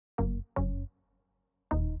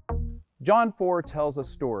John 4 tells a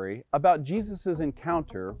story about Jesus'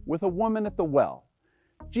 encounter with a woman at the well.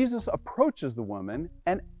 Jesus approaches the woman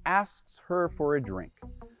and asks her for a drink.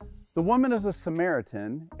 The woman is a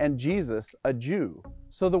Samaritan and Jesus a Jew,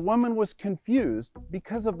 so the woman was confused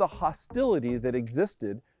because of the hostility that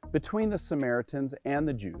existed between the Samaritans and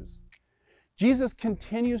the Jews. Jesus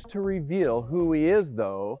continues to reveal who he is,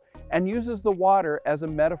 though, and uses the water as a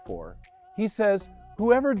metaphor. He says,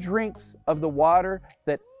 "Whoever drinks of the water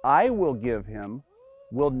that I will give him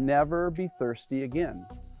will never be thirsty again.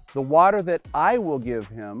 The water that I will give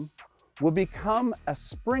him will become a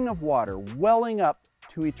spring of water welling up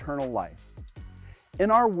to eternal life." In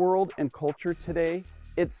our world and culture today,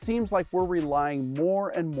 it seems like we're relying more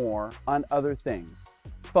and more on other things: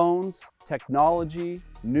 phones, technology,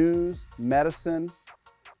 news, medicine.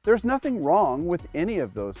 There's nothing wrong with any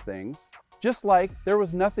of those things, just like there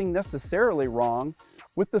was nothing necessarily wrong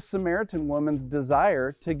with the Samaritan woman's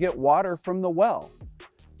desire to get water from the well.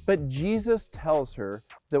 But Jesus tells her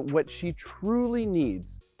that what she truly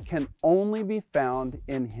needs can only be found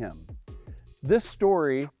in him. This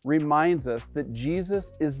story reminds us that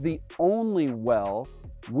Jesus is the only well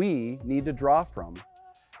we need to draw from.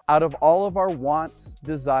 Out of all of our wants,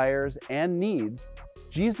 desires, and needs,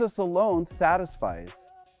 Jesus alone satisfies.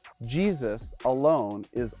 Jesus alone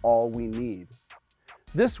is all we need.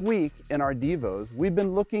 This week in our Devos, we've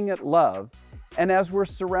been looking at love, and as we're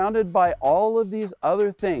surrounded by all of these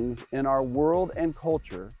other things in our world and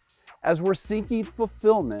culture, as we're seeking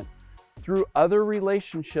fulfillment through other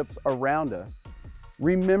relationships around us,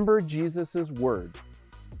 remember Jesus' word: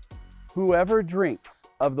 "Whoever drinks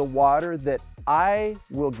of the water that I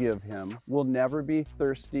will give him will never be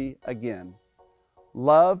thirsty again."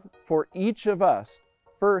 Love for each of us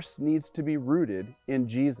first needs to be rooted in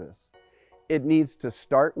Jesus. It needs to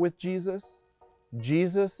start with Jesus.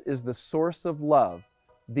 Jesus is the source of love,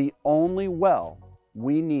 the only well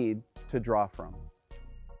we need to draw from.